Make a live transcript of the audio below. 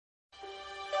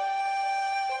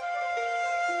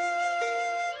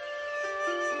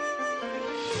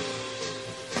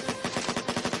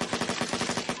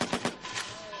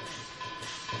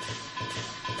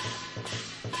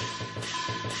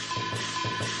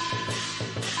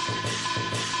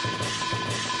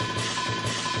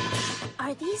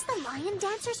lion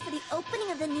dancers for the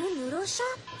opening of the new noodle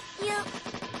shop? Yeah,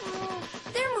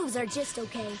 their moves are just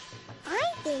okay. I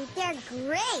think they're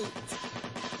great.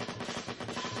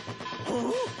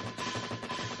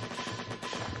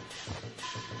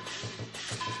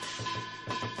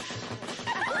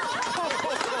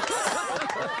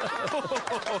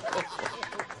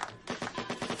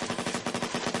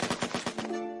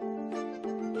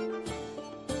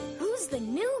 Who's the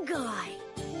new guy?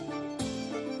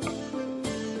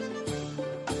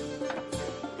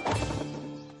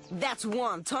 That's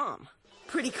Juan Tom.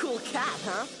 Pretty cool cat,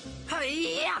 huh?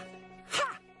 Hi-ya!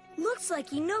 Ha! Looks like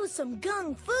he knows some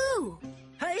gung fu.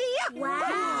 Hi-ya!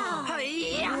 Wow!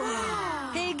 Hi-ya!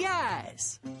 Wow! Hey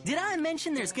guys, did I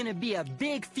mention there's gonna be a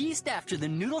big feast after the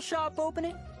noodle shop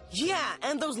opening? Yeah,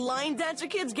 and those lion dancer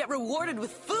kids get rewarded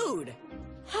with food.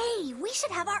 Hey, we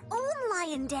should have our own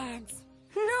lion dance.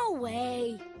 No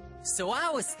way. So I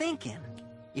was thinking,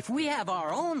 if we have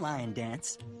our own lion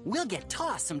dance, we'll get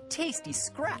tossed some tasty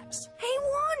scraps. Hey,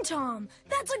 Wonton,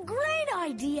 that's a great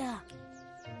idea.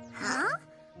 Huh?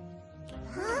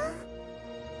 Huh?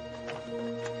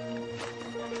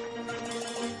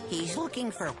 He's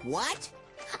looking for what?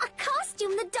 A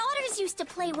costume the daughters used to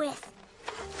play with.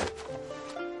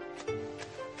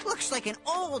 Looks like an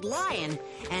old lion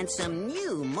and some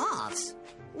new moths.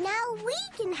 Now we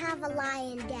can have a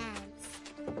lion dance.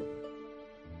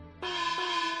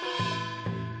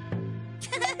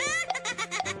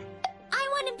 I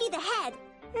want to be the head.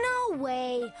 No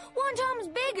way. Wontom's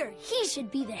bigger. He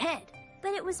should be the head.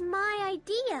 But it was my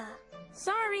idea.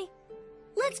 Sorry.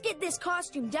 Let's get this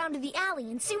costume down to the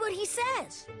alley and see what he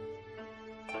says.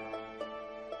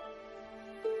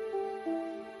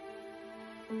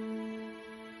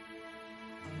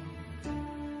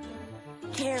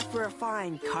 Care for a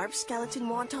fine carp skeleton,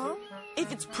 Wonton?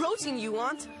 If it's protein you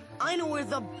want, I know where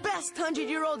the best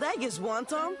 100-year-old egg is,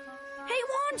 Wonton. Hey,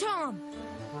 Wonton!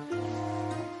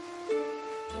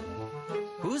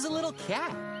 Who's a little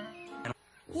cat?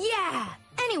 Yeah!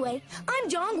 Anyway, I'm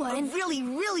Dongwas A and... really,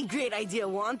 really great idea,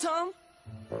 Wonton.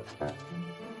 And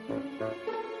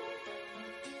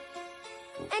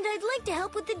I'd like to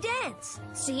help with the dance.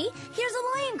 See? Here's a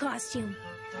lion costume.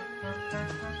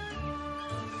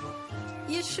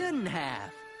 You shouldn't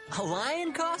have. A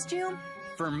lion costume?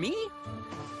 For me?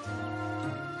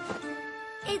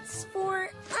 It's for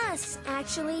us,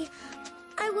 actually.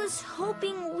 I was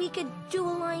hoping we could do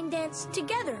a lion dance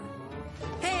together.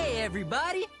 Hey,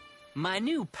 everybody! My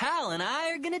new pal and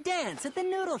I are gonna dance at the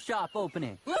noodle shop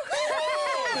opening.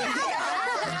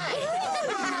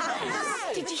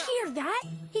 Did you hear that?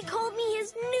 He called me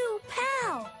his new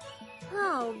pal.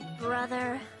 Oh,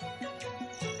 brother.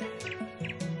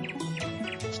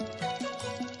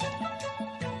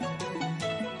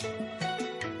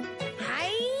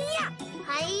 Hi-ya!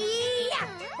 Hi-ya!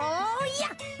 Oh,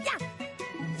 yeah! Yeah!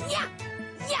 Yeah!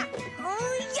 Yeah!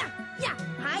 Oh, yeah! Yeah!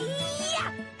 Hi-ya!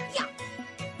 Yeah!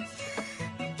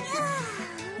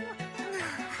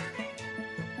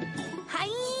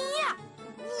 Hi-ya!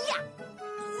 Yeah!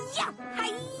 Yeah!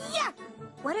 Hi-ya!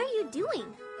 What are you doing?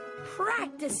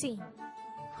 Practicing.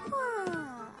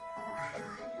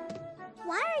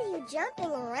 Why are you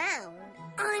jumping around?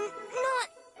 I'm not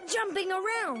jumping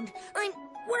around. I'm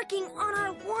working on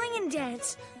our lion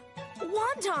dance.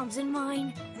 Wontom's in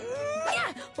mine.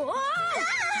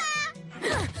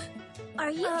 Are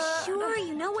you sure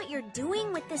you know what you're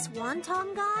doing with this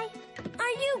wonton guy? Are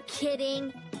you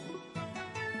kidding?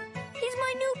 He's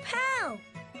my new pal.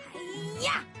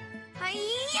 Hi-ya!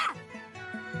 Hi-ya!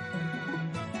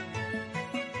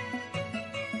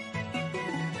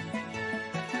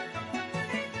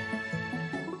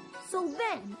 So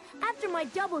then, after my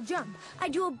double jump, I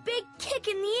do a big kick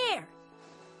in the air.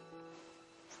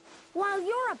 While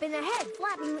you're up in the head,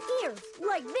 flapping the ears,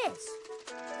 like this.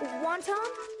 Wonton?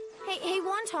 Hey,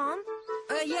 Wonton.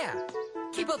 Yeah.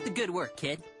 Keep up the good work,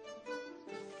 kid.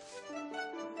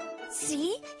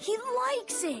 See? He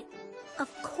likes it. Of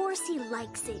course he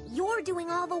likes it. You're doing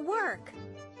all the work.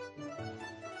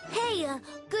 Hey,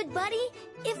 good buddy,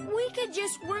 if we could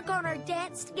just work on our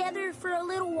dance together for a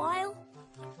little while.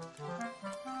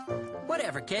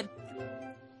 Whatever, kid.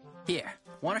 Here,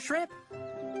 want a shrimp?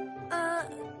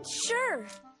 Sure.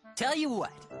 Tell you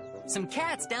what, some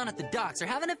cats down at the docks are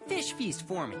having a fish feast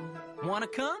for me. Wanna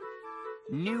come?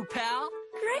 New pal?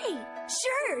 Great.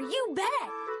 Sure, you bet.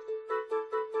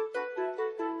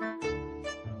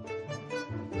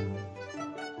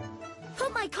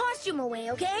 Put my costume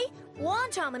away, okay?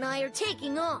 Wonton and I are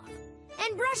taking off.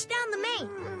 And brush down the mane.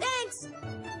 Thanks.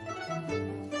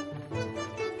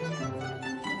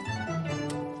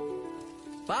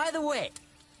 By the way,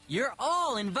 you're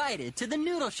all invited to the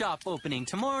noodle shop opening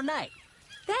tomorrow night.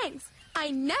 Thanks.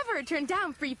 I never turn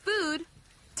down free food.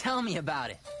 Tell me about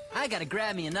it. I gotta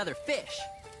grab me another fish.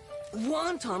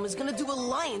 Wonton is gonna do a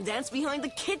lion dance behind the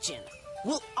kitchen.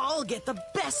 We'll all get the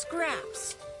best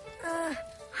scraps.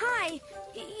 Hi.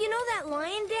 You know that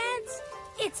lion dance?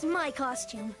 It's my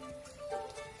costume.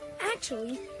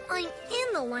 Actually, I'm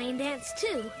in the lion dance,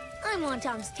 too. I'm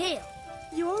Wontom's tail.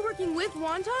 You're working with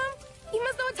Wonton? You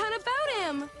must know a ton about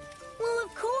him. Well,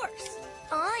 of course.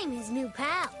 I'm his new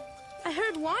pal. I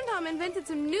heard Wonton invented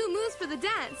some new moves for the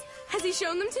dance. Has he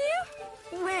shown them to you?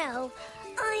 Well,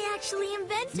 I actually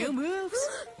invented... New moves?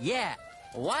 Yeah.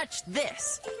 Watch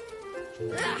this.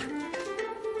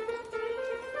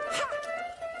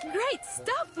 Great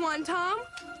stuff, Wonton.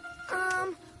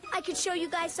 I could show you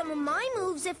guys some of my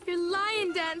moves if... Your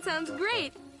lion dance sounds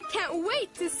great. Can't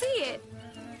wait to see it.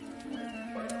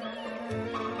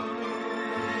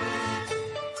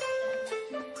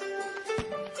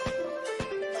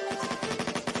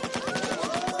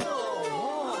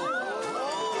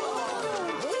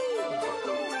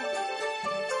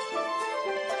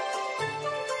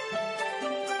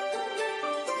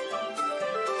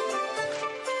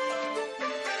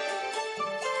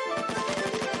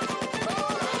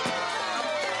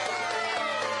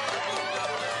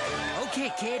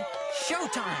 Okay, kid.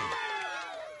 Showtime.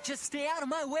 Just stay out of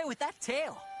my way with that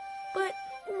tail. But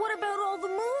what about all the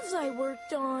moves I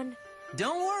worked on?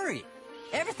 Don't worry.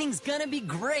 Everything's gonna be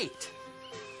great.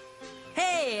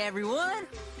 Hey, everyone.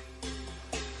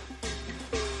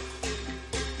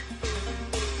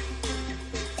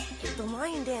 If the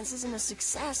lion dance isn't a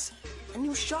success, a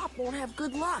new shop won't have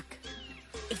good luck.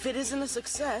 If it isn't a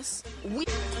success, we...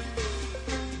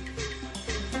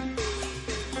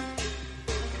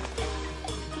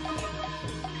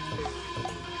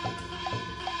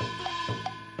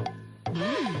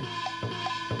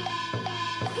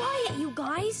 Quiet, you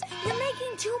guys! You're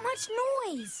making too much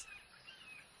noise!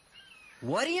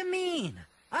 What do you mean?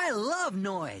 I love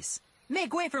noise.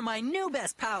 Make way for my new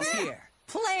best pals here.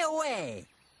 Play away.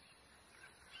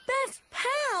 Best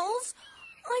pals?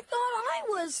 I thought I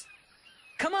was...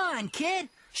 Come on, kid.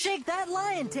 Shake that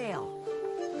lion tail.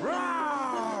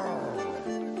 Roar!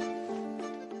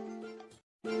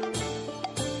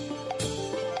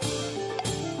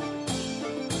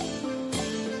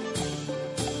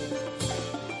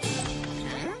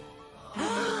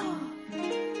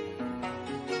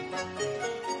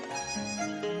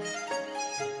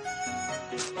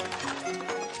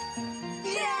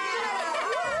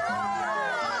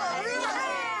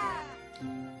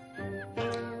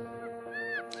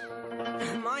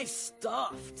 Am I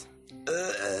stuffed?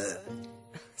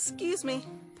 Excuse me.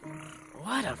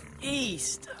 What a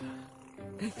feast.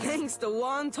 Thanks to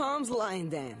Wontom's lion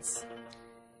dance.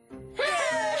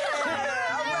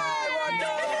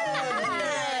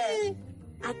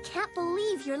 I can't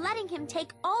believe you're letting him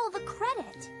take all the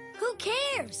credit. Who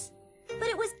cares? But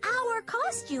it was our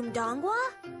costume, Dongwa.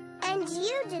 And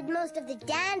you did most of the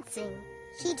dancing.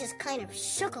 He just kind of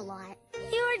shook a lot.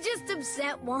 You're just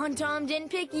upset Wontom didn't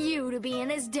pick you to be in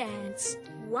his dance.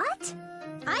 What?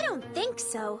 I don't think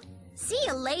so. See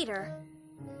you later.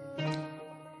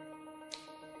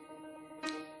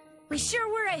 We sure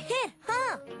were a hit,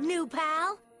 huh, new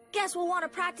pal? Guess we'll want to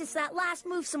practice that last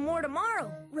move some more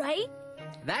tomorrow, right?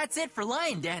 That's it for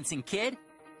lion dancing, kid.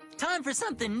 Time for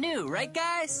something new, right,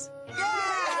 guys?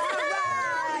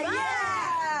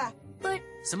 But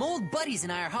Some old buddies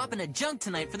and I are hopping a junk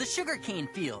tonight for the sugarcane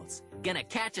fields. Gonna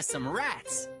catch us some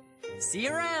rats. See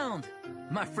you around,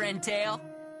 my friend Tail.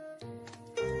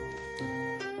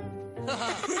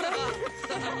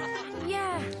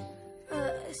 yeah,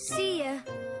 see ya.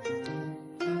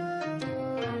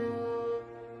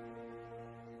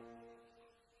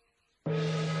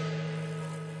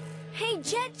 Hey,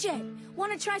 Jet,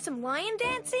 wanna try some lion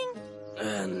dancing?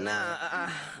 Nah,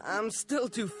 I'm still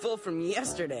too full from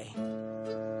yesterday.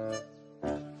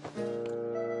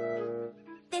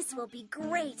 This will be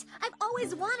great. I've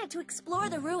always wanted to explore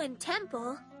the ruined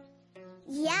temple.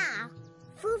 Yeah,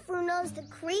 Fufu knows the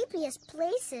creepiest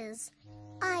places.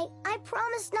 I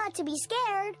promised not to be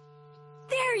scared.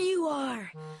 There you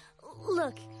are.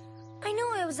 Look, I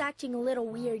know I was acting a little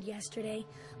weird yesterday,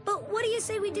 but what do you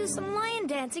say we do some lion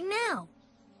dancing now?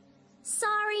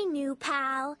 Sorry, new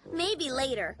pal. Maybe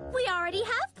later. We already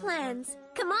have plans.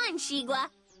 Come on, Shigwa.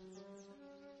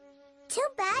 Too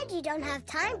bad you don't have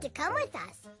time to come with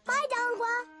us. Bye,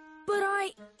 Dongwa. But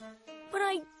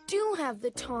I do have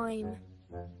the time.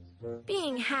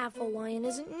 Being half a lion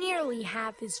isn't nearly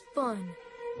half as fun.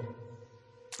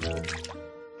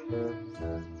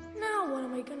 Now what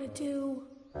am I gonna do?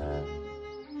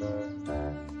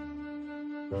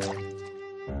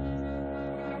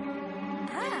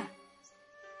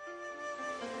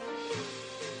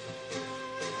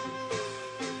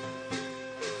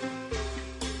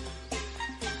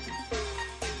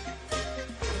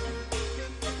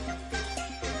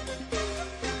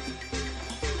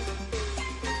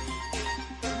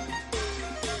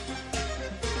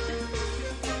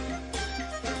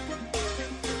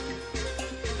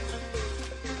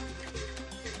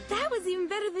 was even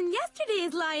better than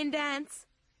yesterday's lion dance.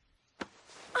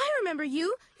 I remember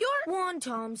you. You're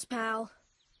Wontom's pal.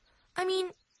 I mean,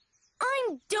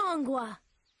 I'm Dongwa.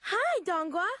 Hi,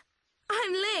 Dongwa.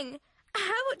 I'm Ling.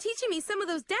 How about teaching me some of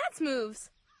those dance moves?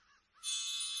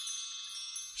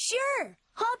 Sure,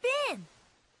 hop in.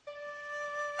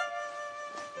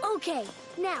 Okay,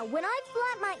 now when I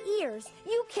flap my ears,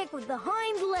 you kick with the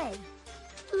hind leg.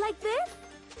 Like this?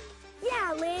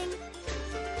 Yeah, Ling.